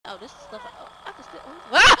Oh, this is stuff. I can still.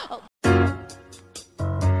 Oh.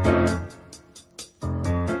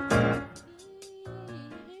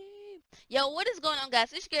 Yo, what is going on,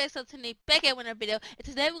 guys? It's your girl, so Tierny, back at another video. And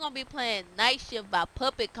today we're gonna be playing Night Shift by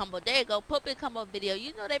Puppet Combo. There you go, Puppet Combo video.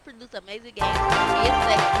 You know they produce amazing games. Yeah,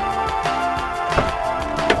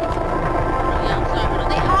 I'm sorry.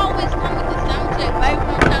 They always come with the soundtrack right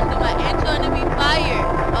when I'm talking about intro and it be fire.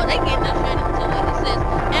 Oh, they getting us straight into it. It says,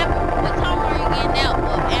 Amber, what time are you getting out?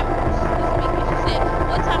 Well, Amber is speaking. She said,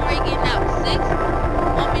 what time are you getting out? 6?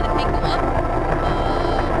 Want me to pick you up?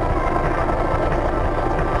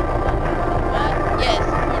 Yes,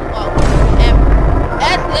 Amber.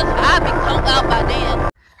 As if I be conked out by then.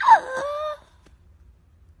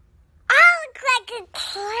 I look like a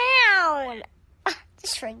clown.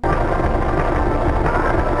 Just ring. Why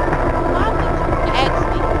would you ask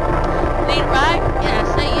me? Need a ride? And I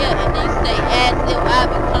say yeah, and then you say as if I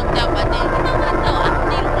be conked out by then. You know what? No, I don't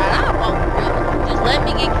need a ride. I won't for real. Just let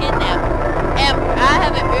me get kidnapped. Amber, I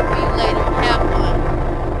have a beer for you later. Have fun.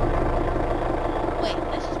 Wait,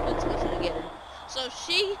 let's just put two and two together. So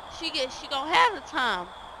she gonna have the time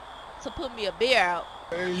to put me a beer out.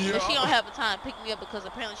 Yeah. But she don't have the time to pick me up because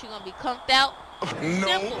apparently she gonna be conked out. No.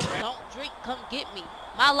 Simple. Don't drink, come get me.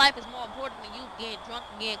 My life is more important than you getting drunk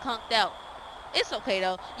and getting conked out. It's okay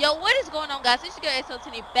though. Yo, what is going on, guys? It's your girl, so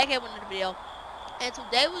Tierny, back at another video. And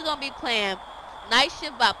today we're gonna be playing Night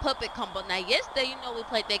Shift by Puppet Combo. Now yesterday, you know, we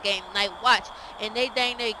played that game Night Watch, and they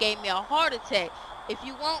dang near gave me a heart attack. If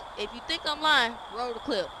you think I'm lying, roll the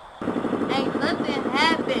clip. Ain't nothing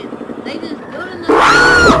happened. They just building the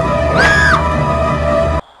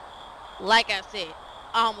like I said,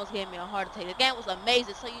 almost gave me a heart attack. The game was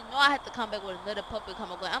amazing, so you know I had to come back with another Puppet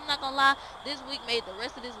Combo game. I'm not gonna lie, the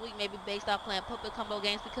rest of this week may be based off playing Puppet Combo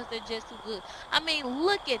games because they're just too good. I mean,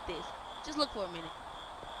 look at this. Just look for a minute.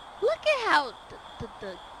 Look at how the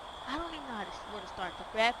I don't even know where to start. The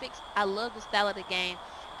graphics, I love the style of the game.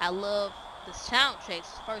 I love the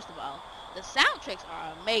soundtracks. First of all, the soundtracks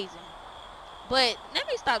are amazing. But let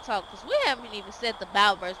me stop talking because we haven't even said the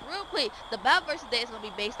Bible verse. Real quick, the Bible verse today is going to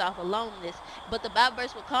be based off of loneliness. But the Bible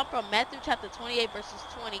verse will come from Matthew chapter 28 verses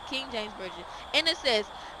 20, King James Version. And it says,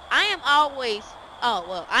 I am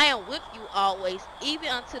with you always, even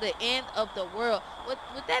unto the end of the world.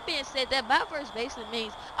 With that being said, that Bible verse basically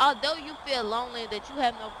means, although you feel lonely, that you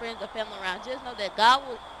have no friends or family around, just know that God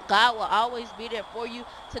will always be there for you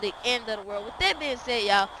to the end of the world. With that being said,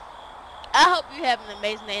 y'all, I hope you have an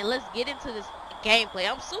amazing day, and let's get into this gameplay.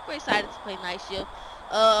 I'm super excited to play Night Shift.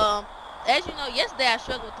 As you know, yesterday I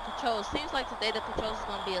struggled with the controls. Seems like today the controls is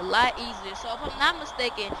going to be a lot easier. So if I'm not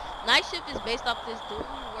mistaken, Night Shift is based off this dude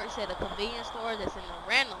who works at a convenience store that's in a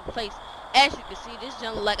random place. As you can see, this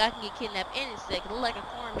jungle like I can get kidnapped any second. Look like a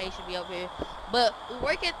coronation be over here. But we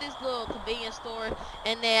work at this little convenience store,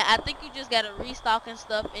 and then I think you just got to restock and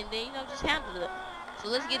stuff, and then, you know, just handle it. So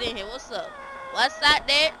let's get in here. What's up? What's out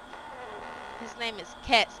there? His name is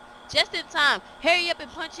Cats. Just in time. Hurry up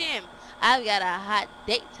and punch in. I've got a hot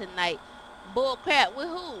date tonight. Bull crap. With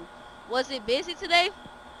who? Was it busy today?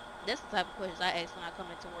 That's the type of questions I ask when I come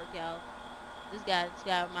into work, y'all. This guy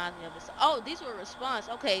reminds me of this. Oh, these were response.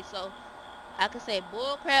 Okay, so I could say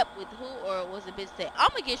bull crap with who, or was it busy today?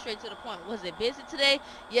 I'm gonna get straight to the point. Was it busy today?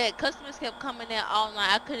 Yeah, customers kept coming in all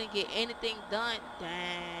night. I couldn't get anything done.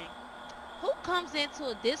 Dang. Who comes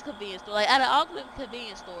into this convenience store? Like, out of all the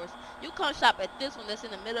convenience stores, you come shop at this one that's in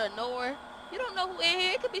the middle of nowhere. You don't know who in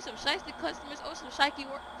here. It could be some shiesty customers or some shiesty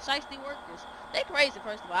workers. They crazy,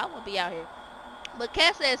 first of all. I won't be out here. But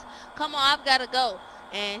Cat says, come on, I've got to go.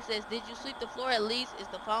 And he says, did you sweep the floor at least? Is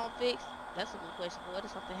the phone fixed? That's a good question. What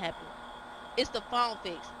if something happened? It's the phone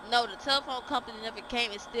fixed. No, the telephone company never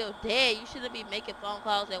came. It's still dead. You shouldn't be making phone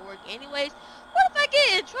calls at work anyways. What if I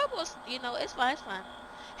get in trouble? You know, it's fine, it's fine.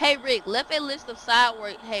 Hey Rick, left a list of side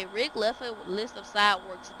work. Hey Rick, left a list of side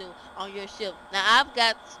work to do on your shift. Now I've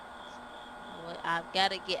got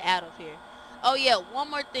to get out of here. Oh yeah, one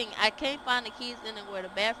more thing. I can't find the keys in and where the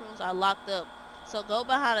bathrooms are locked up. So go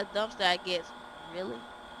behind a dumpster, I guess. Really?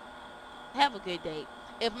 Have a good day.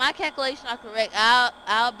 If my calculations are correct,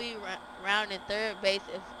 I'll be rounding third base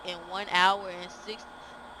in 1 hour and 6.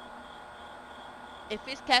 If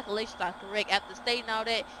his calculations are correct, after stating all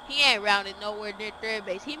that, he ain't rounding nowhere near third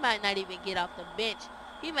base. He might not even get off the bench.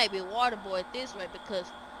 He may be water boy at this rate, because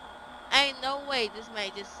ain't no way this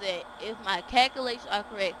man just said, if my calculations are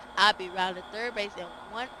correct, I'll be rounding third base in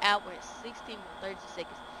 1 hour and 16 or 30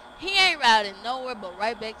 seconds. He ain't routing nowhere but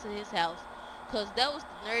right back to his house, because that was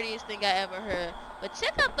the nerdiest thing I ever heard. But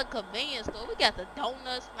check out the convenience store. We got the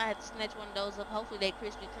donuts. I had to snatch one of those up. Hopefully they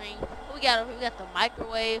Krispy Kreme. We got the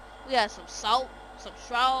microwave. We got some salt, some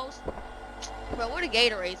straws. Bro, where the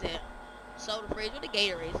Gatorades at? Soda fridge, where the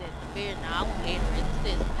Gatorades at? Beer, nah, I want Gatorades. What's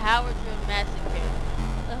this? Power Drill Massacre.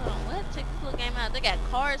 Hold on, we'll check this little game out. They got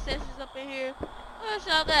card sessions up in here. What else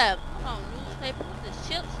y'all got? Hold on, newspaper. What's this?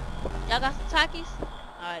 Chips? Y'all got some Takis?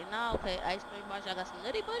 Alright, no, okay. Ice cream bars. Y'all got some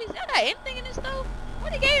Litty Buddies? Y'all got anything in this stove?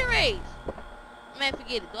 Where the Gatorades? Man,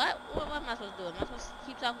 forget it. What am I supposed to do? Am I supposed to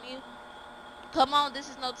keep talking to you? Come on, this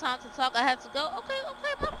is no time to talk. I have to go. Okay,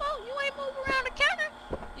 my fault. You ain't moving around the counter.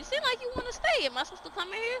 You seem like you want to stay. Am I supposed to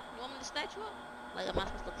come in here? You want me to snatch you up? Like, am I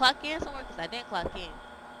supposed to clock in somewhere? Because I didn't clock in.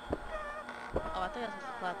 Oh, I think I'm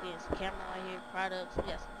supposed to clock in. Some camera right here, products.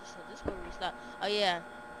 Yes, so this is where we stop. Oh, yeah.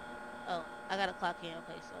 Oh, I got to clock in.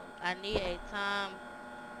 Okay, so I need a time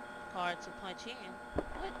card to punch in.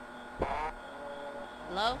 What?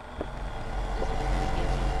 Hello? This is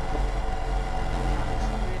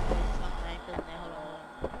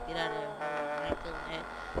get out of there. I ain't feeling that.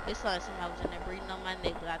 It's like somebody was in there breathing on my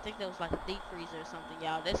neck, but I think that was like a deep freezer or something,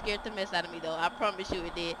 y'all. That scared the mess out of me, though. I promise you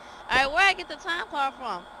it did. Alright, where I get the time card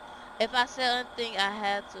from? If I sell anything, I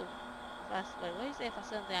had to... wait, what do you say? If I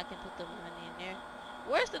sell anything, I can put the money in there.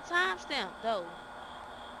 Where's the timestamp, though?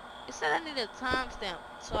 It said I needed a timestamp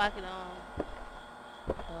so I can,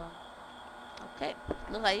 okay.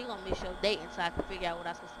 Looks like you're gonna miss your date until I can figure out what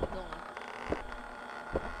I'm supposed to be doing.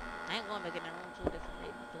 I ain't going back in that room too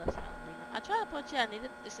differently because that's not reading. I tried to punch you.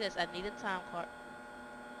 It says I need a time card.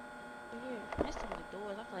 Here, there's too many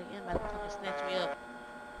doors. I feel like anybody can come and snatch me up.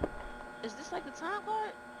 Is this like the time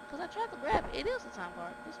card? Because I tried to grab it. It is a time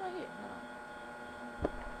card. This right here. Hold on.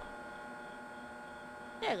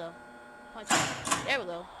 There you go. Punch it. There we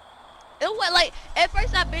go. It was like, at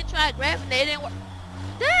first I've been trying grabbing it. It didn't work.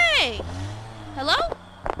 Dang! Hello?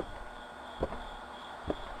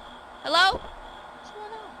 Hello? What's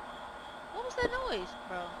going on? What was that noise,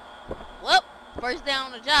 bro? Well, first day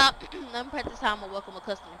on the job. Let me practice how I'm gonna welcome a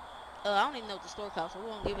customer. I don't even know what the store called, so we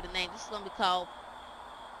won't give it a name. This is gonna be called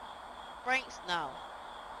Frank's. No.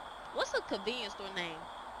 What's a convenience store name?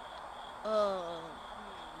 We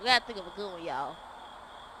gotta think of a good one, y'all.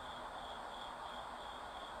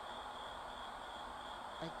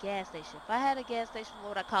 A gas station. If I had a gas station, what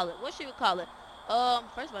would I call it? What should we call it?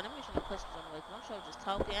 First of all, let me make sure no questions on the way, because I'm sure just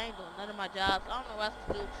talking. I ain't doing none of my jobs. I don't know what I'm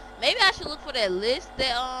supposed to do. Maybe I should look for that list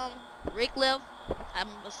that, Rick left. I'm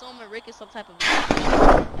assuming Rick is some type of...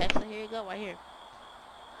 Actually, here you go, right here.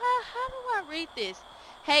 How do I read this?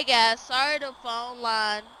 Hey, guys, sorry the phone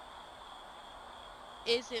line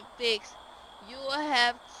isn't fixed. You will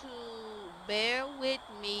have to bear with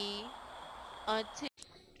me until...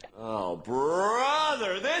 Oh,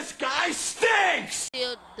 brother, this guy stinks!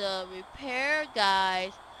 The repair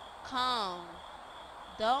guys come.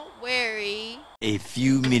 Don't worry. A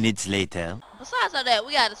few minutes later. Besides all that,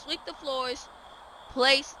 we gotta sweep the floors,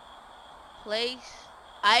 place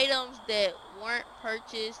items that weren't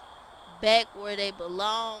purchased back where they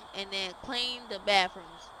belong, and then clean the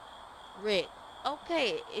bathrooms. Rick.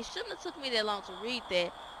 Okay, it shouldn't have took me that long to read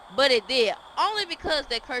that, but it did. Only because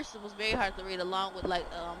that cursive was very hard to read, along with like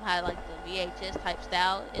how like the VHS type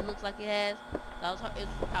style it looks like it has. So I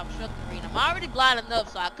was struggling to read. I'm already blind enough,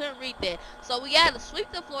 so I couldn't read that. So we gotta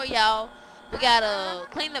sweep the floor, y'all. We gotta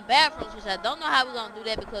clean the bathrooms, which I don't know how we're gonna do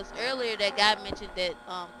that, because earlier that guy mentioned that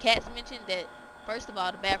Katz mentioned that first of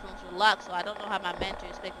all the bathrooms were locked, so I don't know how my manager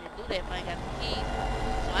expects me to do that if I ain't got the keys.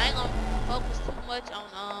 So I ain't gonna focus too much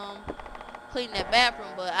on cleaning that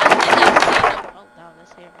bathroom, but I think I've seen the, oh dog,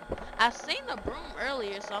 that's here. I've seen the broom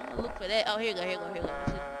earlier, so I'm gonna look for that. Oh, here you go. Give me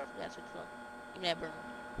that broom.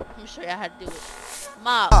 Let me show y'all how to do it.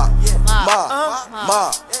 Mop. Alright, let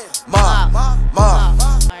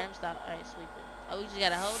me stop. Alright, sweep it. Oh, we just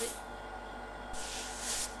gotta hold it.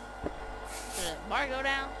 Should the bar go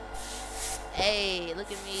down? Hey,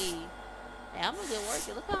 look at me. Hey, I'm a good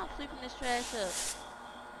worker. Look how I'm sweeping this trash up.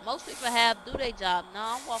 Most people do their job. No,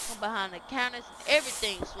 I'm walking behind the counters and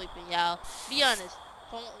everything sweeping, y'all. Be honest.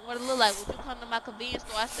 From what it look like, would you come to my convenience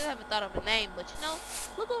store? I still haven't thought of a name, but you know,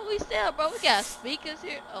 look what we sell, bro. We got speakers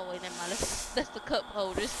here. Oh, wait, never mind. That's the cup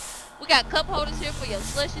holders. We got cup holders here for your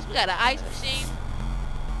slushies. We got an ice machine.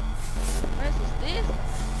 What is this?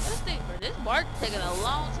 This thing, bro. This bar taking a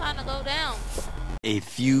long time to go down. A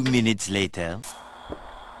few minutes later.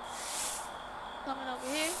 Coming over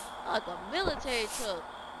here, like a military truck.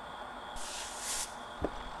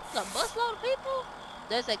 A busload of people?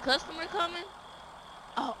 There's a customer coming?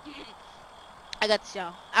 Oh, I got this,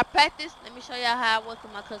 y'all. I practice. Let me show y'all how I work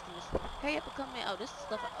with my customers. Hurry up and come in. Oh, this is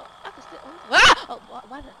stuff. Oh, I can still. Oh,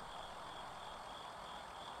 why the?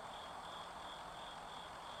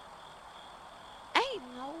 Ain't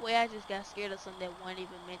no way I just got scared of something that wasn't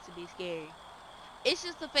even meant to be scary. It's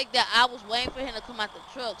just the fact that I was waiting for him to come out the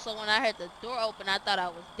truck. So when I heard the door open, I thought I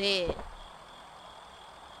was dead.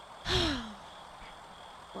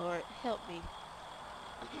 Lord, help me.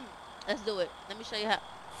 Let's do it. Let me show you how.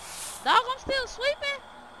 Dog, I'm still sweeping?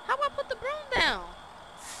 How do I put the broom down?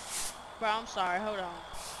 Bro, I'm sorry. Hold on.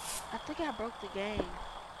 I think I broke the game.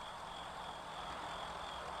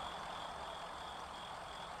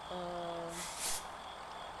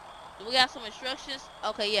 We got some instructions.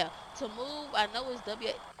 Okay, yeah. To move, I know it's W.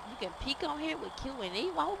 You can peek on here with Q and E.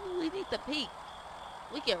 Why would we need to peek?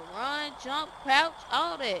 We can run, jump, crouch,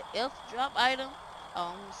 all that. Else drop item.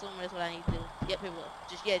 Oh, I'm assuming that's what I need to do. Yep, here we go.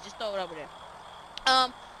 Just throw it over there.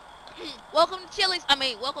 Welcome to Chili's.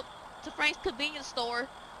 Welcome to Frank's Convenience Store.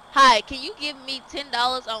 Hi, can you give me $10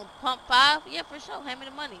 on pump 5? Yeah, for sure. Hand me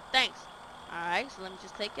the money. Thanks. Alright, so let me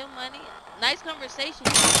just take your money. Nice conversation.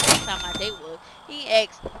 He didn't ask how my day was. He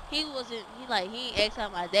ain't asked how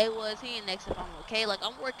my day was. He ain't asked if I'm okay. Like,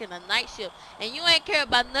 I'm working a night shift. And you ain't care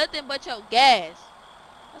about nothing but your gas.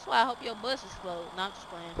 That's why I hope your bus is closed. No, I'm just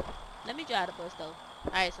playing. Let me drive the bus, though.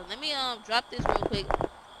 Alright, so let me, drop this real quick.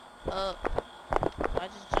 I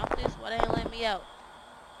just jumped this? Why they ain't letting me out?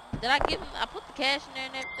 Did I give him, I put the cash in there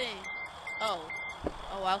and everything. Oh,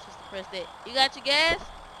 I was supposed to press that. You got your gas?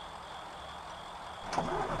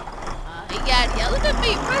 He got it. Yeah, look at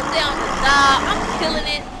me. First day on the job. I'm killing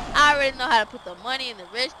it. I already know how to put the money in the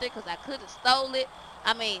register because I could have stole it.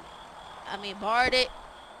 Borrowed it.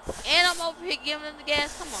 And I'm over here giving him the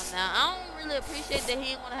gas. Come on now. I don't really appreciate that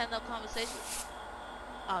he didn't want to have no conversation.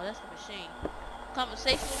 Oh, that's the machine.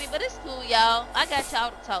 Conversation with me, but it's cool, y'all. I got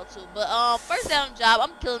y'all to talk to. But first day on the job,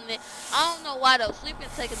 I'm killing it. I don't know why though. Sleeping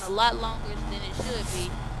taking a lot longer than it should be.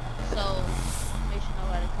 So make sure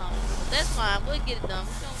nobody comes. But that's fine. We'll get it done.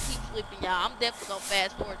 We're gonna keep sleeping, y'all. I'm definitely gonna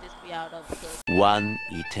fast forward this for y'all though because One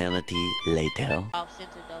eternity later. off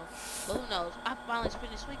center though. But who knows? I finally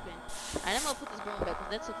finished sleeping. Alright, I'm gonna put this broom back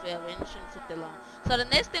because that took forever and it shouldn't take that long. So the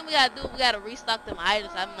next thing we gotta do, we gotta restock them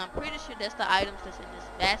items. I'm pretty sure that's the items that's in this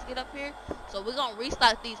basket up here. So we're gonna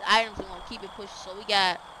restock these items and we're gonna keep it pushing. So we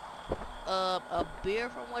got a beer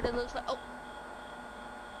from what it looks like. Oh,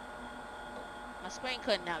 my screen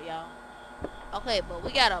cutting out, y'all. Okay, but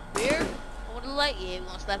we got a beer from what it looks like. Yeah, we're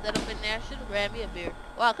gonna slap that up in there. Should have grabbed me a beer.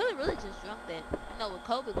 Wow, I could have really just drunk that. You know, with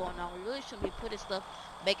COVID going on, we really shouldn't be putting stuff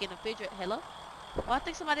back in the refrigerator. Hello? Oh, I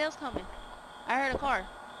think somebody else coming. I heard a car.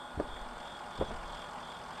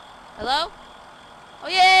 Hello? Oh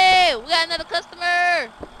yeah, we got another customer.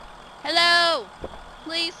 Hello.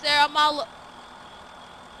 Please, sir, I'm all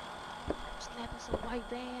snap, it's a white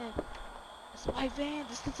van. It's a white van.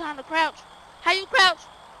 This is the time to crouch. How you crouch?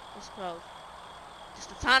 Let's crouch. Just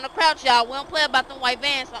the time to crouch, y'all. We don't play about them white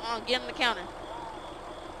vans. Get on the counter.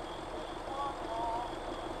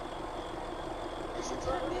 Listen to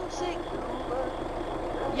the music.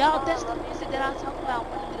 Y'all, that's the music that I talk about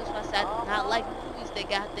when the videos when I said I do not like movies that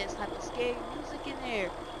got that type of scary music in there.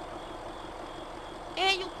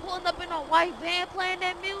 And you pulling up in a white van playing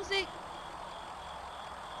that music?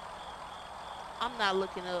 I'm not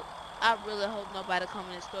looking up. I really hope nobody come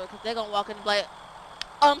in the store because they're going to walk in and be like,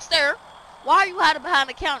 sir, why are you hiding behind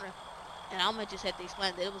the counter? And I'm going to just have to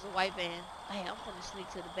explain that it was a white van. Hey, I'm going to sneak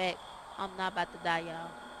to the back. I'm not about to die, y'all.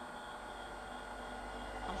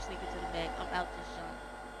 I'm sneaking to the back. I'm out this junk.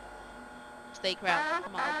 Stay crouched.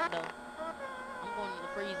 Come on, open the door. I'm going to the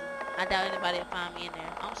freezer. I doubt anybody will find me in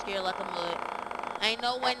there. I'm scared like a mud. Ain't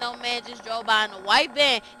no way no man just drove by in a white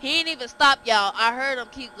van. He ain't even stop, y'all. I heard him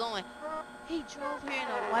keep going. He drove here in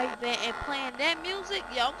a white van and playing that music?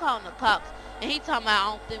 Yo, I'm calling the cops. And he talking about, I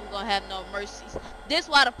don't think we're going to have no mercies. This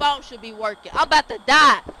why the phone should be working. I'm about to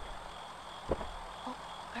die. Oh,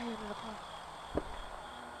 I hear another car.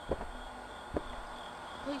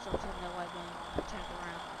 Please don't tell me that white van. I turned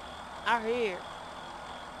around. I hear.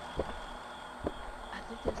 I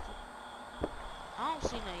think that's the... I don't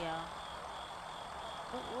see no y'all.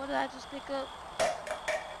 What did I just pick up?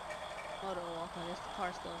 Oh, okay, that's the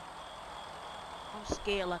car stuff. I'm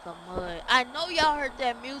scared like a mud. I know y'all heard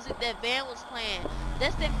that music that van was playing.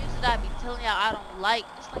 That's that music I be telling y'all I don't like.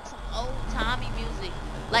 It's like some old-timey music.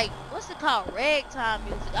 Like, what's it called? Ragtime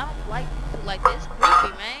music. I don't like music like that. It's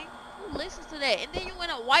creepy, man. Who listens to that? And then you in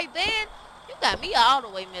a white van? You got me all the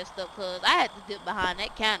way messed up because I had to dip behind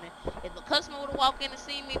that counter. If a customer would have walked in and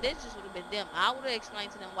seen me, that just would have been them. I would have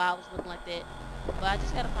explained to them why I was looking like that. But I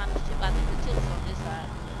just gotta find this chip. I think the chip's on this side.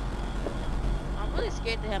 I'm really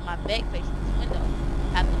scared to have my back facing this window.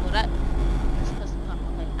 After what this customer come.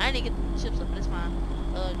 Okay, I didn't get the chips up, but it's fine.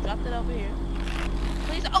 Drop that over here.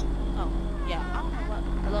 please. Oh, yeah. I don't know what.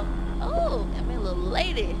 Hello. Oh, I mean, little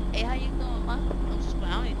lady. Hey, how you doing, ma? I'm just,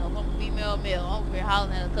 I don't even know if I'm female or male. I'm over here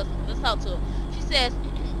hollering at a customer. Let's talk to her. She says,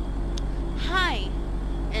 hi.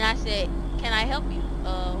 And I said, can I help you?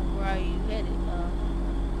 Where are you headed?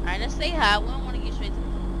 Alright, let's say hi. We don't want to get straight to the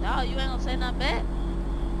point. No, you ain't gonna say nothing bad.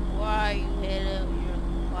 Where are you headed?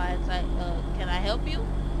 You're quiet type. Can I help you?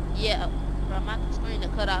 Yeah. Bro, my screen to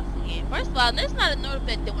cut off again. First of all, let's not ignore the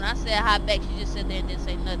fact that when I said hi back, she just sat there and didn't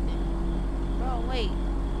say nothing. Bro, wait.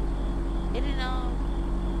 It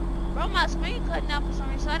didn't, bro, my screen cutting out for some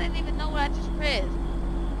reason, so I didn't even know what I just pressed.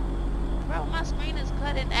 Bro, my screen is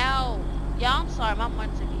cutting out. Y'all, I'm sorry, my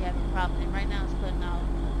monitor be having problems, and right now it's cutting out.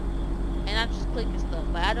 And I'm just clicking stuff,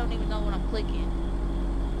 but I don't even know what I'm clicking.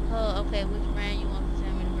 Okay, which brand you want to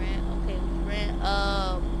tell me the brand? Okay, which brand?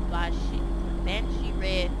 Banshee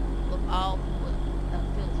Red with all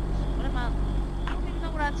filters. What am I don't even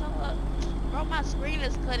know what I told her. Bro, my screen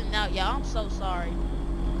is cutting out, y'all. I'm so sorry.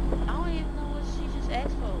 I don't even know what she just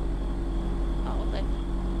asked for. Oh, okay.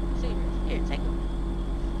 Cigarettes. Here, take them.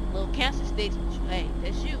 Little cancer sticks. Hey,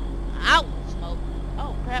 that's you. I won't smoke.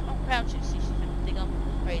 Oh, crap. I'm crouching. See, she's gonna think I'm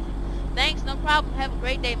crazy. Thanks, no problem. Have a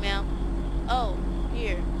great day, ma'am. Oh,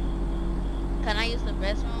 here. Can I use the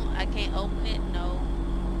restroom? I can't open it. No.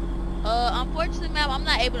 Unfortunately, ma'am, I'm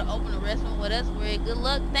not able to open the restroom with us. Weird. Good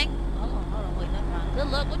luck. Hold on. Wait, never mind. Good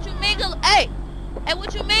luck. What you mean, good luck? Hey,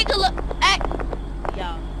 what you mean, good luck? Hey,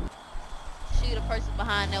 y'all. She the person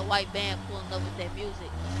behind that white van pulling up with that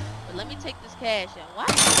music. But let me take this cash, y'all. Why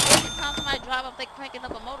every time somebody drive up, they cranking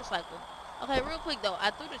up a motorcycle? Okay, real quick though,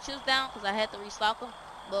 I threw the chips down because I had to restock them.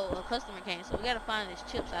 But a customer came, so we gotta find these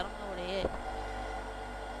chips. I don't know where they at.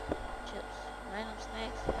 Chips, random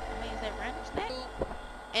snacks. I mean, is that random snack?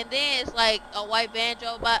 And then it's like a white van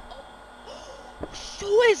drove by. Oh,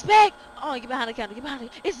 shoot, it's back! Oh, get behind the counter. Get behind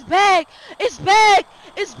it. It's back! It's back!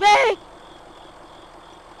 It's back!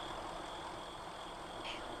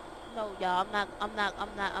 No, y'all, I'm not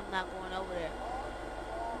going over there.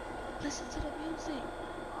 Listen to the music.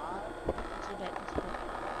 Listen back.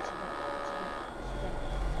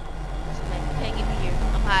 You can't get me here.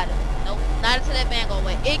 I'm hiding. Nope, not until that van go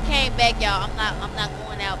away. It came back, y'all. I'm not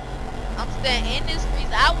going out. I'm staying in this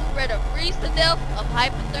freeze. I would rather freeze to death of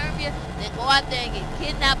hypothermia than go out there and get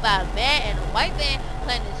kidnapped by a van and a white van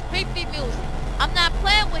playing this creepy music. I'm not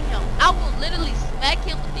playing with him. I will literally smack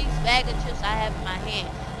him with these bag of chips I have in my hand.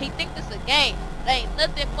 He think this a game. There ain't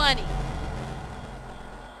nothing funny.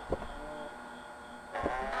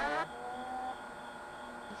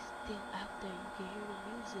 He's still out there. You can hear the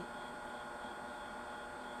music.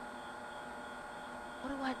 What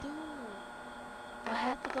do I do? Do I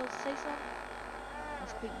have to go say something?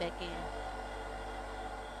 Let's creep back in.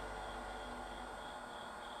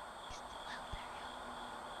 He's still out there,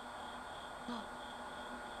 y'all. No.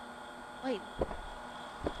 Wait.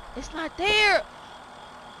 It's not there.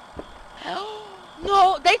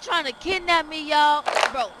 No, they trying to kidnap me, y'all.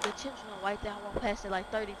 Bro, the chips went right there. I walked past it like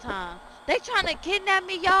 30 times. They trying to kidnap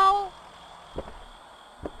me, y'all.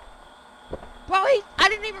 Bro, I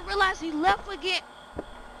didn't even realize he left again.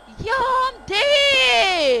 Yo, I'm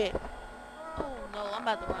dead. Oh, no, I'm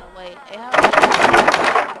about to run away. Hey, how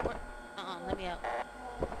let me out.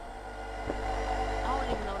 I don't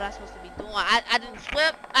even know what I'm supposed to be doing. I didn't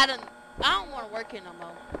slip. I don't want to work here no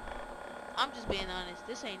more. I'm just being honest.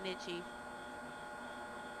 This ain't it, Chief.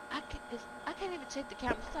 I can't even check the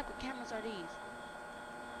cameras. What type of cameras are these?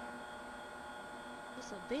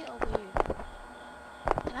 There's a vent over here.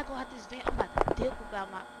 Can I go out this vent? I'm about to dip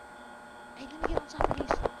about my... Hey, let me get on top of these.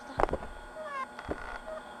 Stop.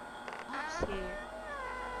 I'm scared.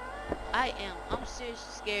 I am. I'm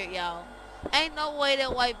seriously scared, y'all. Ain't no way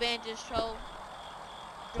that white van just drove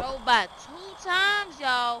by 2 times,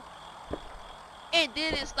 y'all. And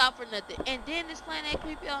didn't stop for nothing. And then it's playing that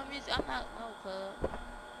creepy old music. I'm not, no, cuz.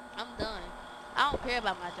 I'm done. I don't care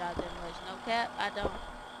about my job that much. No cap, I don't.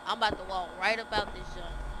 I'm about to walk right about this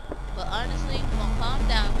junk. But honestly, we're gonna calm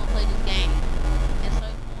down. We're gonna play this game. And so,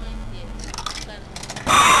 yeah.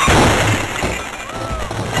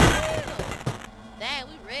 Dang,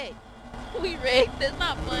 we rigged. We rigged. That's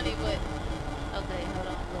not funny, but okay, hold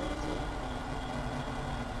on.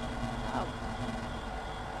 Oh.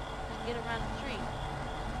 Get around the tree.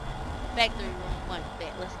 Factory room 1.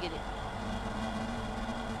 Bet. Let's get it.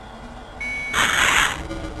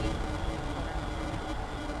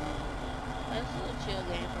 That's a little chill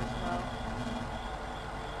game, first of all.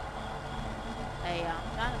 Hey, I'm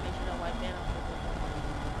trying to make sure that white man don't put this on.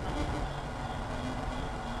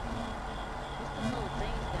 What's the little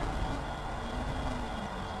things down there?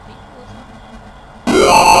 People or something?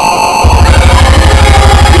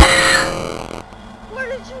 Where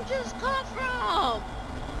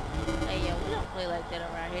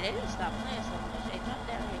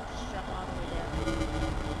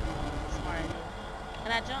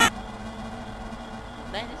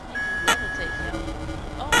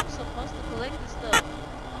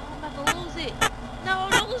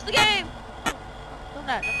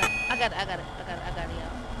not? Okay. I got it,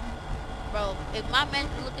 y'all. Bro, if my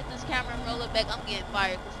manager look at this camera and roll it back, I'm getting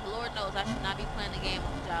fired. Because the Lord knows I should not be playing the game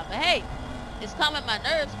on the job. But hey, it's calming my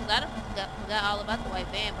nerves because I forgot all about the white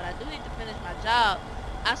van. But I do need to finish my job.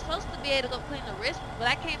 I'm supposed to be able to go clean the restroom, but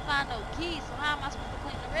I can't find no keys. So how am I supposed to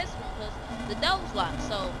clean the restroom? Because the door's locked.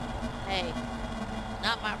 So, hey,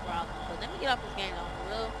 not my problem. But let me get off this game on the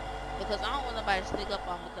real. Because I don't want nobody to sneak up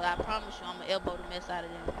on me. Because I promise you I'm going to elbow the mess out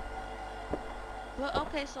of them. But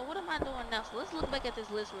okay, so what am I doing now? So let's look back at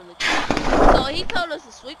this list really quick. So he told us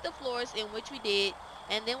to sweep the floors, in which we did,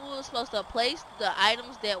 and then we were supposed to place the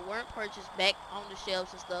items that weren't purchased back on the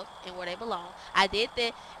shelves and stuff and where they belong. I did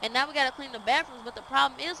that, and now we gotta clean the bathrooms. But the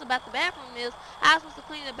problem is about the bathroom is I was supposed to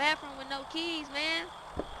clean the bathroom with no keys, man.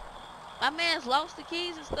 My man's lost the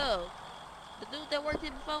keys and stuff. The dude that worked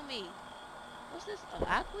here before me. What's this? Oh,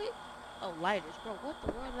 I quit? Oh, lighters, bro. What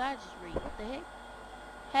the world did I just read? What the heck?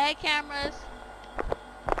 Hey, cameras.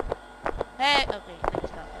 Hey, okay, let me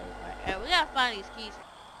stop. Alright, we gotta find these keys.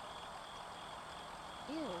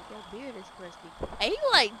 Ew, that beard is crusty. Hey, you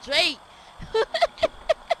like Drake.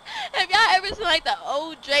 Have y'all ever seen like the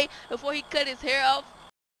old Drake before he cut his hair off?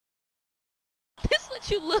 This what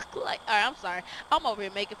you look like. Alright, I'm sorry. I'm over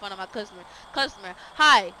here making fun of my customer.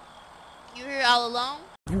 Hi. You here all alone?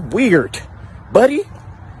 You weird, buddy.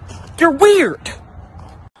 You're weird.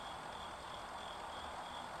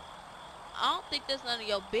 I don't think that's none of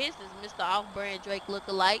your business, Mr. Off-Brand Drake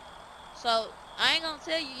look-alike. So, I ain't gonna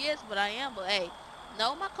tell you yes, but I am. But, hey,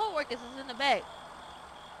 no, my co-workers is in the back.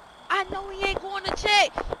 I know he ain't going to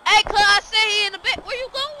check. Hey, cuz, I said he in the back. Where you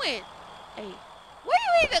going? Hey, where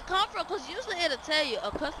you even come from? Because usually it'll tell you a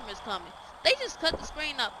customer's coming. They just cut the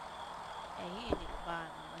screen up. Hey, he ain't even buying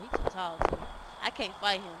no. He's too tall, too. I can't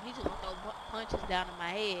fight him. He's just gonna throw punches down in my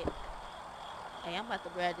head. Hey, I'm about to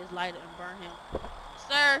grab this lighter and burn him.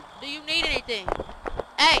 Sir, do you need anything?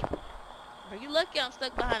 Hey, are you lucky I'm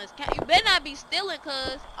stuck behind this camera? You better not be stealing,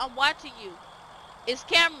 cuz I'm watching you. It's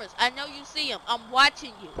cameras. I know you see them. I'm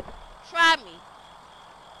watching you. Try me.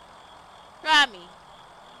 Try me.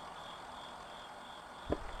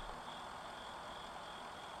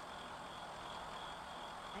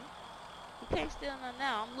 Hey, you can't steal none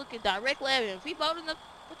now. I'm looking directly at him. If he bold enough,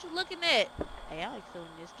 what you looking at? Hey, I like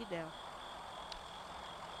feeling this. Get down.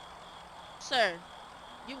 Sir.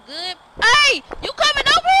 You good? Hey! You coming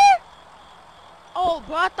over here? Oh,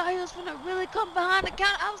 bro, I thought he was finna really come behind the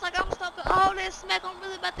counter. I was like, I'm talking all that smack. I'm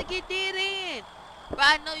really about to get dead in. Bro,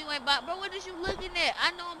 I know you ain't behind. Bro, what is you looking at?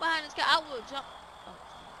 I know I'm behind this counter. I will jump. Oh,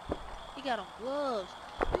 he got on gloves.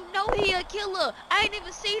 You know he a killer. I ain't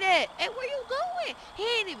even see that. Hey, where you going? He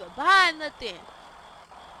ain't even buying nothing.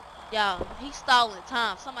 Y'all, he's stalling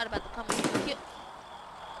time. Somebody about to come and kill.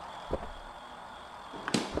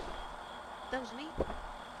 That was me.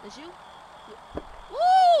 That's you?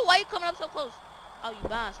 Woo! Why you coming up so close? Oh, you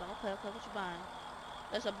buying something. Okay, what you buying?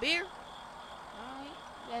 That's a beer? Alright.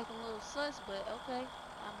 You acting a little sus, but okay.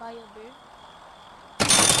 I'll buy you a beer. What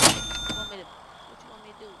you want me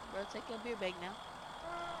to do? Bro, take your beer back now.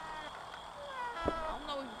 I don't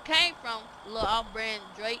know where you came from, little off-brand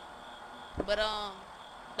Drake. But,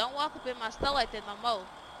 don't walk up in my store like that no more.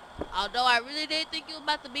 Although I really did think you were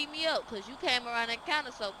about to beat me up, because you came around that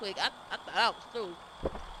counter so quick. I thought I was through.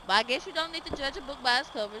 But I guess you don't need to judge a book by its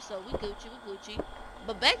cover, so we Gucci.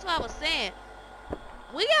 But back to what I was saying.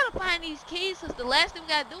 We gotta find these keys, because the last thing we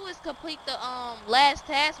gotta do is complete the last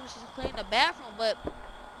task, which is clean the bathroom. But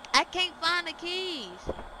I can't find the keys.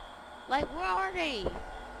 Like, where are they?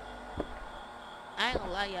 I ain't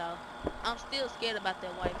gonna lie, y'all. I'm still scared about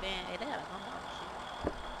that white van. Hey, they gotta come out and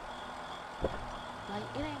shit. Like,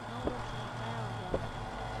 it ain't nowhere to be found, y'all.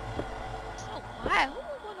 It's so quiet. Who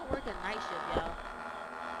would want to work a night shift, y'all?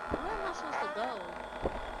 Where am I supposed to go?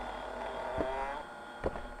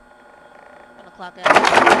 I'm gonna clock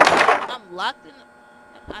out. I'm locked in.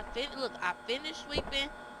 Look, I finished sweeping.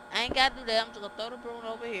 I ain't gotta do that. I'm just gonna throw the broom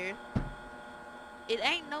over here. It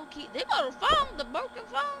ain't no key. They got a phone, the broken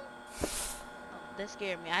phone. Oh, that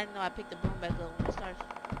scared me. I didn't know I picked the broom back up when it started.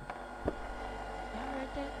 Y'all heard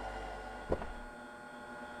that?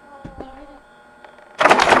 Y'all heard it?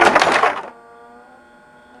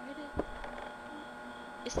 Y'all heard it?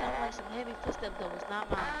 It sounded like some heavy footsteps that was not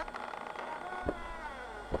mine.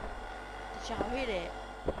 Did y'all hear that?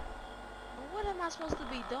 But what am I supposed to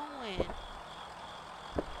be doing?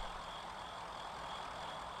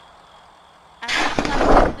 I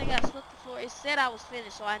restocked everything. I swept the floor. It said I was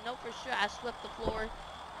finished, so I know for sure I swept the floor.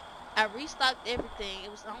 I restocked everything.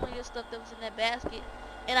 It was only the stuff that was in that basket.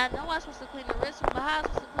 And I know I was supposed to clean the restroom, but how am I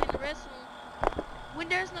supposed to clean the restroom when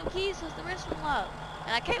there's no keys because the restroom locked?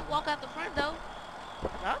 And I can't walk out the front door.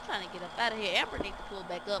 I'm trying to get up out of here. Amber needs to pull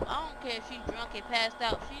back up. I don't care if she's drunk and passed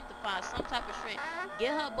out. She needs to find some type of strength.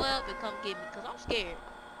 Get her butt up and come get me, because I'm scared.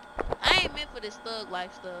 I ain't meant for this thug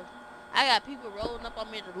life stuff. I got people rolling up on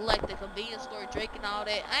me to look like the convenience store Drake and all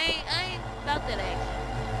that. I ain't about that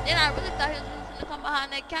action. Then I really thought he was really finna come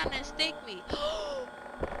behind that counter and stick me.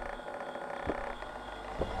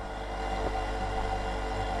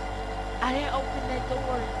 I didn't open that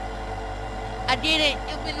door. I didn't.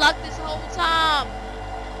 It's been locked this whole time.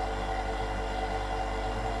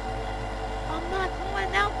 I'm not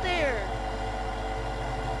going out there.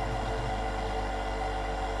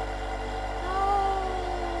 No.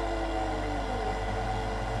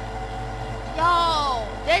 Yo,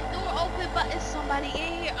 that door open, but is somebody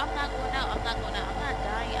in here? I'm not going out. I'm not going out. I'm not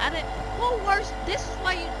dying. I didn't. What worse? This is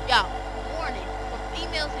why y'all, warning from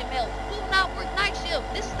females and males. Do not work night shift.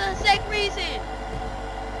 This is the exact reason.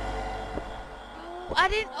 I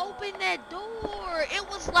didn't open that door. It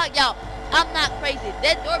was like, y'all, I'm not crazy.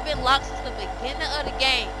 That door been locked since the beginning of the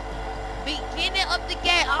game. Beginning of the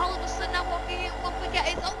game. All of a sudden I walk in here, one quick out,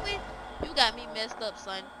 it's open. You got me messed up,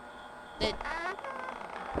 son. That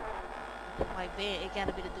white van, it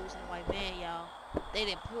gotta be the dudes in the white van, y'all. They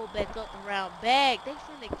didn't pull back up around back. They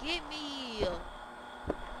finna get me.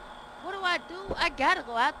 What do? I gotta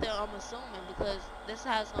go out there, I'm assuming, because that's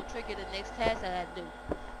how it's gonna trigger the next task that I do.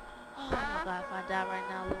 Oh my God, if I die right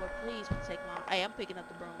now, Lord, please protect my... Hey, I'm picking up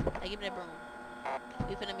the broom. Hey, give me that broom.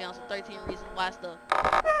 We finna be on some 13 reasons why stuff.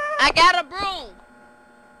 I got a broom!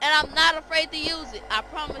 And I'm not afraid to use it. I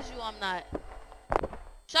promise you I'm not.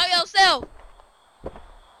 Show yourself!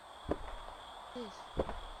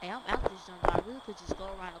 Hey, I'm out this junk. I really could just go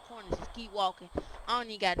around the corner and just keep walking. I don't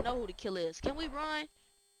even gotta know who the killer is. Can we run?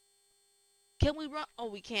 Can we run? Oh,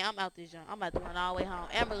 we can't. I'm out this junk. I'm about to run all the way home.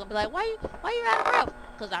 Amber gonna be like, why you out of breath?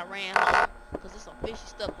 Cause I ran home. Cause there's some fishy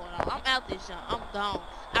stuff going on. I'm out this junk. I'm gone.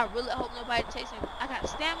 I really hope nobody chasing me. I got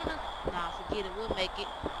stamina. Nah, forget it. We'll make it.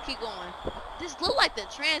 Keep going. This look like the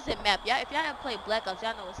transit map. Y'all, if y'all ever played Black Ops,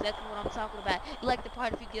 y'all know exactly what I'm talking about. You like the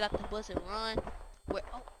part if you get out the bus and run. Where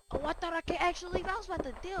oh, I thought I could actually leave. I was about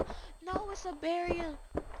to deal. No, it's a barrier.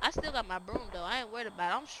 I still got my broom though. I ain't worried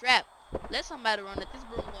about it. I'm strapped. Let somebody run it. This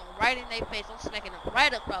broom going right in their face. I'm smacking them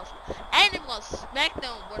right across. I ain't even gonna smack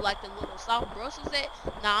them where like the little soft brushes at.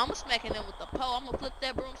 Nah, I'm smacking them with the pole. I'm gonna flip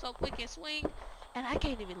that broom so quick and swing. And I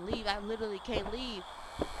can't even leave. I literally can't leave.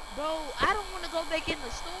 Bro, I don't want to go back in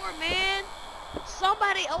the store, man.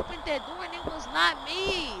 Somebody opened that door and it was not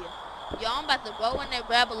me. Yo, I'm about to go in there,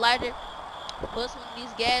 grab a lighter, bust one of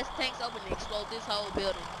these gas tanks open and explode this whole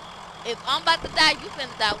building. If I'm about to die, you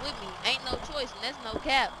finna die with me. Ain't no choice, and that's no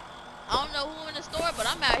cap. I don't know who in the store, but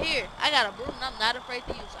I'm out here. I got a broom and I'm not afraid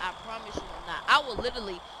to use it. I promise you I'm not. I will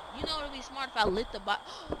literally, you know what would be smart if I lit the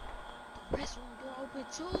the restroom door open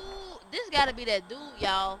too. This gotta be that dude,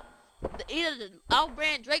 y'all. Either the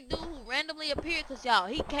off-brand Drake dude who randomly appeared, cause y'all,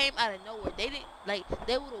 he came out of nowhere. They didn't, like,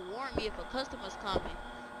 they would've warned me if a customer's coming.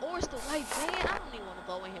 Or it's the white van. I don't even wanna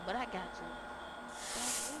go in here, but I got to.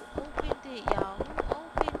 Who opened it, y'all? Who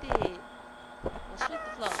opened it? Well, sweep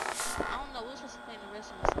the floor. I don't know. We're supposed to clean the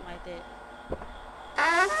restroom or something like that.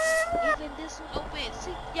 Even this one open.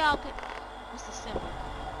 See, y'all could... What's the symbol?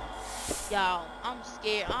 Y'all, I'm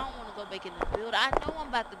scared. I don't want to go back in the building. I know I'm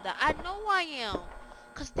about to die. I know I am.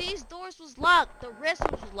 Because these doors was locked. The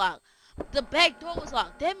restroom was locked. The back door was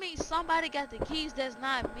locked. That means somebody got the keys that's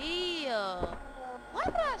not me. Why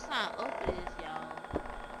would I sign up for this, y'all?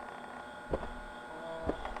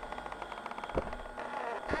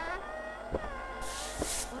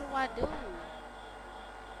 What do I do?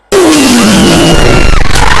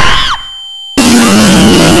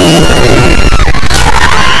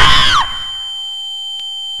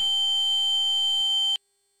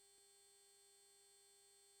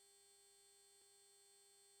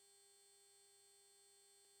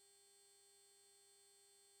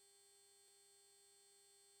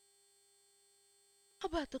 I'm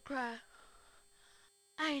about to cry.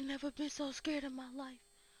 I ain't never been so scared in my life.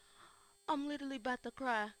 I'm literally about to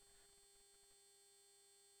cry.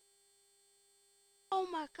 Oh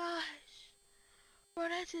my gosh. Bro,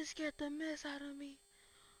 that just scared the mess out of me.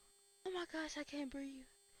 Oh my gosh, I can't breathe.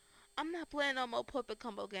 I'm not playing no more puppet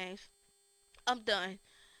combo games. I'm done.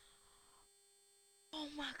 Oh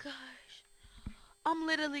my gosh. I'm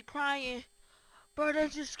literally crying. Bro,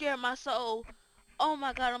 that just scared my soul. Oh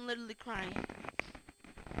my god, I'm literally crying.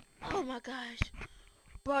 Oh my gosh.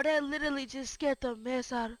 Bro, that literally just scared the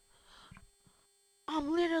mess out of... I'm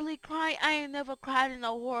literally crying. I ain't never cried in a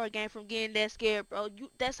horror game from getting that scared, bro.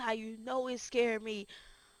 That's how you know it scared me.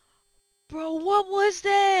 Bro, what was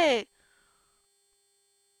that?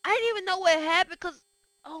 I didn't even know what happened, because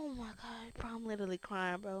Oh my god, bro, I'm literally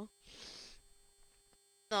crying, bro.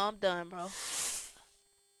 No, I'm done, bro.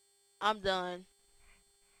 I'm done.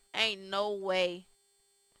 Ain't no way.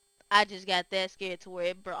 I just got that scared to where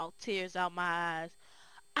it brought tears out my eyes.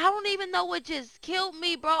 I don't even know what just killed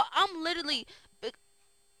me, bro. I'm literally...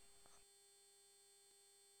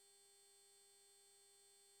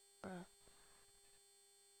 Bruh.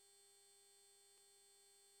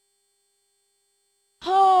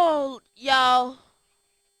 Oh, y'all.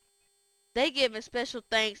 They giving special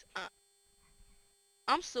thanks.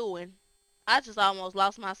 I'm suing. I just almost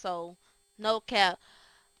lost my soul. No cap.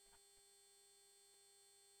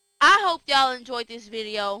 I hope y'all enjoyed this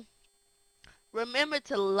video. Remember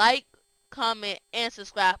to like, comment, and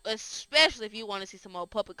subscribe. Especially if you want to see some more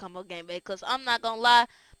puppet combo gameplay. Because I'm not going to lie.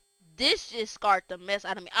 This just scarred the mess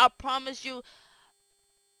out of me. I promise you.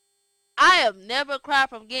 I have never cried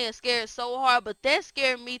from getting scared so hard. But that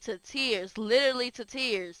scared me to tears. Literally to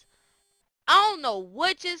tears. I don't know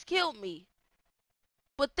what just killed me.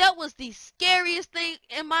 But that was the scariest thing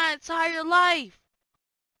in my entire life.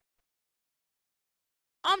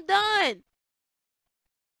 I'm done.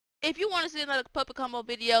 If you want to see another puppet combo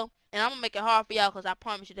video, and I'm going to make it hard for y'all because I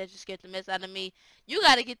promise you that just scared the mess out of me, you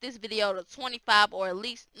got to get this video to 25 or at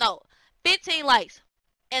least, no, 15 likes.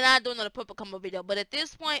 And I'll do another puppet combo video. But at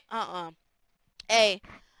this point, hey,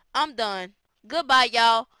 I'm done. Goodbye,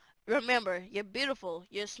 y'all. Remember, you're beautiful,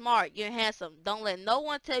 you're smart, you're handsome. Don't let no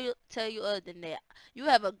one tell you other than that. You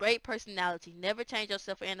have a great personality. Never change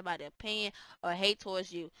yourself for anybody's opinion or hate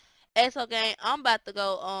towards you. So gang, I'm about to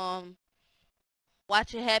go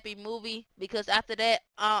watch a happy movie because after that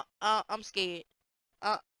I'm scared.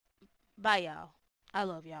 Bye y'all. I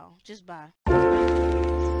love y'all. Just bye.